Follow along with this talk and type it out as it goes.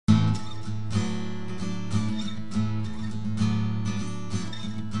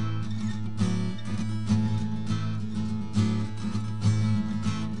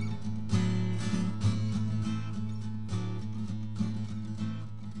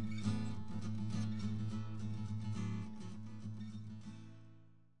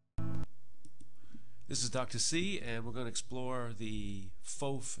This is Dr. C, and we're going to explore the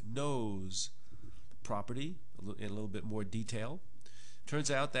foaf nose property in a little bit more detail.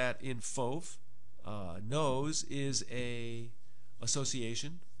 Turns out that in foaf, nose is a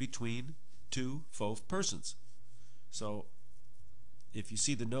association between two foaf persons. So if you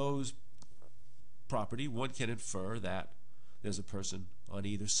see the nose property, one can infer that there's a person on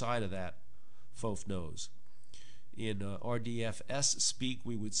either side of that foaf nose. In RDFS speak,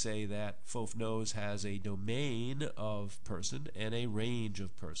 we would say that foaf nose has a domain of person and a range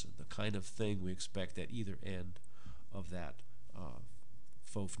of person, the kind of thing we expect at either end of that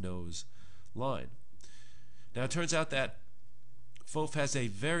foaf nose line. Now it turns out that foaf has a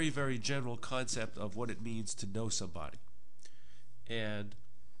very, very general concept of what it means to know somebody. And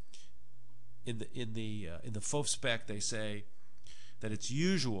in the foaf spec, they say that it's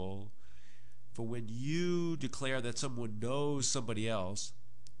usual for when you declare that someone knows somebody else,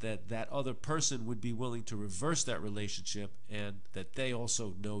 that that other person would be willing to reverse that relationship and that they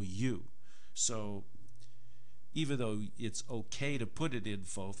also know you. So even though it's okay to put it in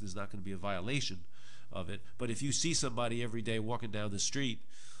foaf, there's not going to be a violation of it. But if you see somebody every day walking down the street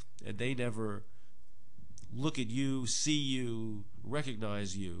and they never look at you, see you,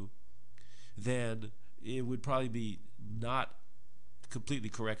 recognize you, then it would probably be not completely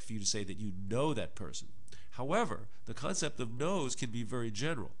correct for you to say that you know that person. However, the concept of knows can be very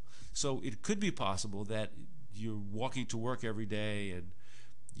general. So it could be possible that you're walking to work every day and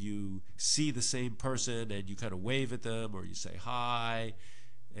you see the same person and you kind of wave at them or you say hi,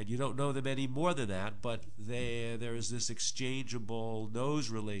 and you don't know them any more than that, but there is this exchangeable knows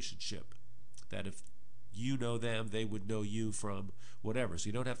relationship that if you know them, they would know you from whatever. So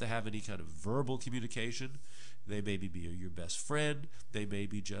you don't have to have any kind of verbal communication. They may be your best friend. They may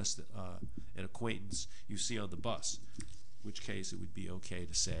be just an acquaintance you see on the bus, in which case it would be okay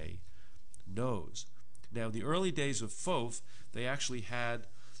to say knows. Now, in the early days of foaf, they actually had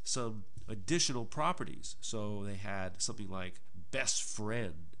some additional properties. So they had something like best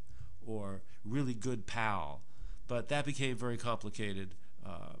friend or really good pal. But that became very complicated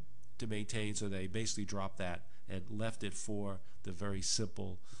to maintain, so they basically dropped that and left it for the very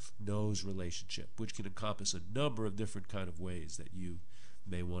simple knows relationship, which can encompass a number of different kind of ways that you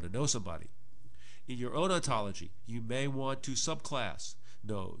may want to know somebody. In your own ontology, you may want to subclass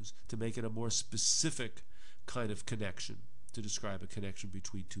knows to make it a more specific kind of connection, to describe a connection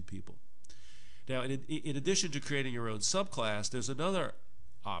between two people. Now, in addition to creating your own subclass, there's another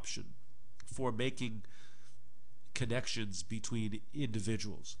option for making connections between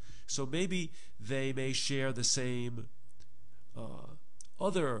individuals. So maybe they may share the same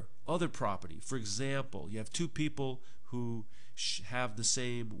other property. For example, you have two people who have the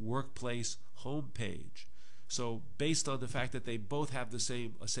same workplace homepage. So based on the fact that they both have the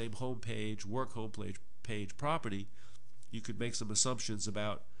same homepage, work homepage property, you could make some assumptions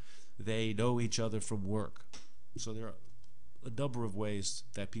about they know each other from work. So there are a number of ways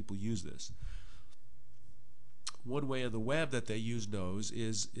that people use this. One way on the web that they use knows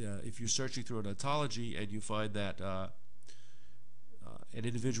is if you're searching through an ontology and you find that an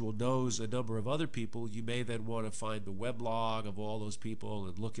individual knows a number of other people, you may then want to find the weblog of all those people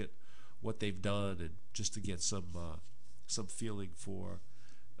and look at what they've done, and just to get some feeling for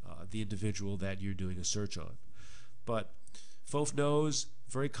the individual that you're doing a search on. But foaf knows,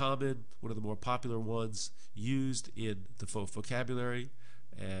 very common, one of the more popular ones used in the foaf vocabulary,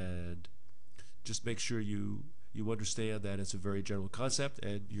 and just make sure you understand that it's a very general concept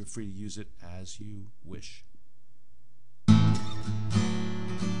and you're free to use it as you wish.